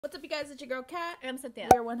What's up, you guys? It's your girl Kat. I'm Cynthia.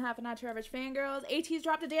 We're one half of Not Your Average Fangirls. Ateez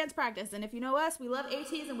dropped a dance practice, and if you know us, we love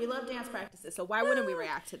Ateez and we love dance practices. So why wouldn't we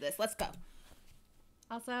react to this? Let's go.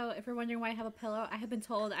 Also, if you're wondering why I have a pillow, I have been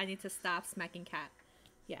told I need to stop smacking Kat.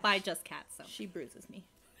 Yeah, By just Kat, so. she bruises me.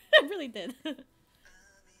 I really did.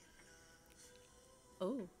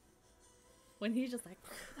 Oh. When he's just like...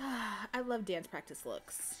 I love dance practice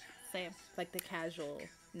looks. Same. Like the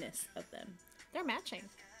casualness of them. They're matching.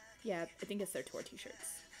 Yeah, I think it's their tour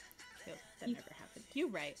t-shirts. Cute. That never happened. You're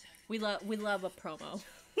right. We love a promo.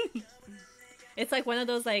 It's like one of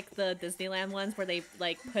those like the Disneyland ones where they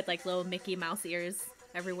like put like little Mickey Mouse ears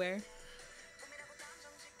everywhere.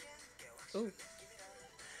 Ooh.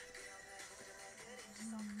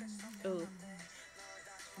 Ooh.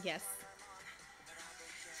 Yes.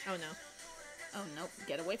 Oh no. Oh nope,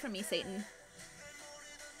 get away from me, Satan.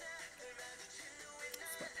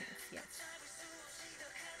 Sweatpants, yes.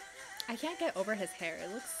 I can't get over his hair. It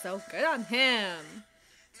looks so good on him.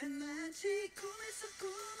 He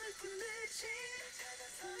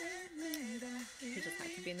just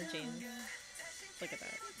had to be in the jeans. Look at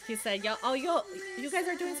that. He said, "Yo, oh, you guys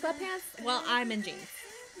are doing sweatpants? Well, I'm in jeans."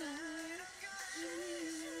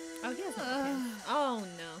 Oh, he has no pants. Oh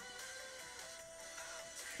no.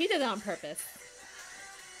 He did it on purpose.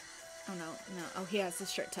 Oh no. Oh, he has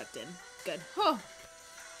his shirt tucked in. Good. Oh,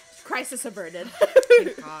 crisis averted.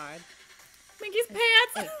 Thank God. Mickey's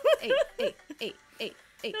pants.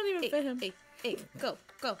 Hey, don't even fit him. Hey, go.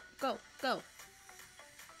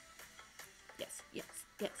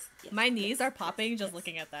 Yes. My knees are popping just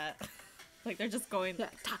looking at that. Like they're just going. Yeah,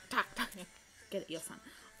 talk. Get it, Yosan.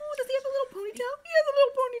 Oh, does he have a little ponytail? He has a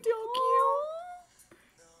little ponytail.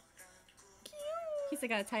 Cute. He said,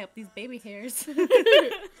 "Gotta tie up these baby hairs."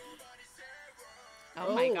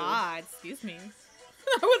 Oh my God! Excuse me.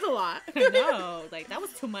 That was a lot. I know. Like that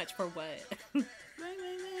was too much for what?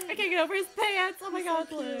 I can't get over his pants. Oh my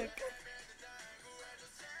God! Look.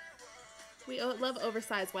 We love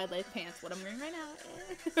oversized wide leg pants. What I'm wearing right now.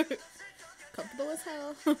 Comfortable as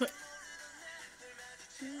hell.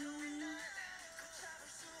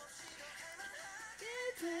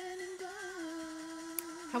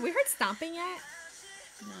 Have we heard stomping yet?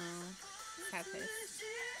 No. Sad face.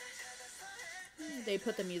 They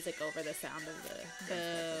put the music over the sound of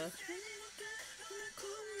the...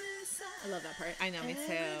 I love that part. I know, me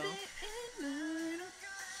too.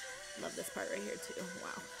 Love this part right here too.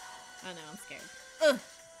 Wow. I know, I'm scared. Ugh.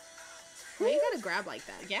 Why you gotta grab like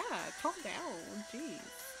that? Yeah, calm down. Jeez.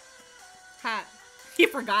 Ha. He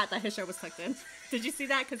forgot that his shirt was tucked in. Did you see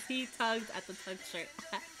that? Because he tugged at the tugged shirt.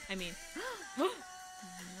 I mean.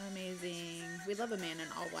 Amazing. We love a man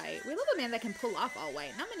in all white. We love a man that can pull off all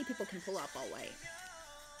white. Not many people can pull off all white.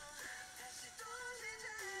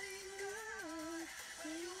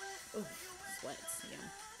 Ooh, sweats. Yeah.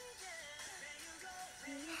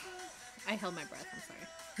 I held my breath. I'm sorry.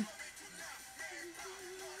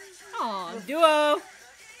 Aw, duo.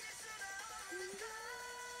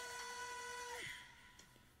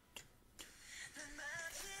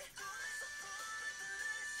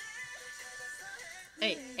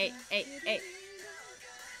 Hey.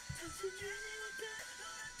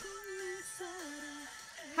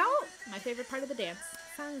 How? My favorite part of the dance.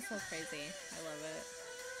 Sounds so crazy. I love it.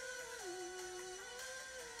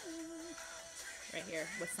 Right here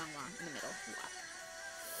with Sungwon in the middle.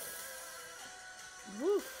 Wow.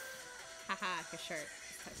 Woo. Haha, his shirt.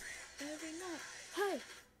 Every night. Hey.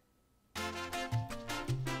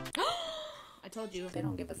 I told you, they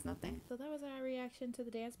don't give us nothing. So that was our reaction to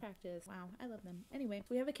the dance practice. Wow, I love them. Anyway,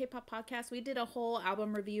 we have a K-pop podcast. We did a whole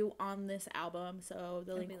album review on this album, so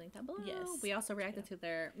the link will be linked down below. Yes. We also reacted to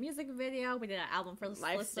their music video. We did an album for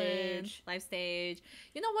Live stage.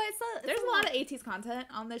 You know what? There's a lot of Ateez content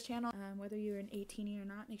on this channel. Whether you're an 18 or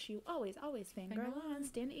not, make sure you always fangirl on.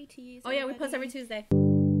 Stand Ateez. Oh yeah, we post every Tuesday.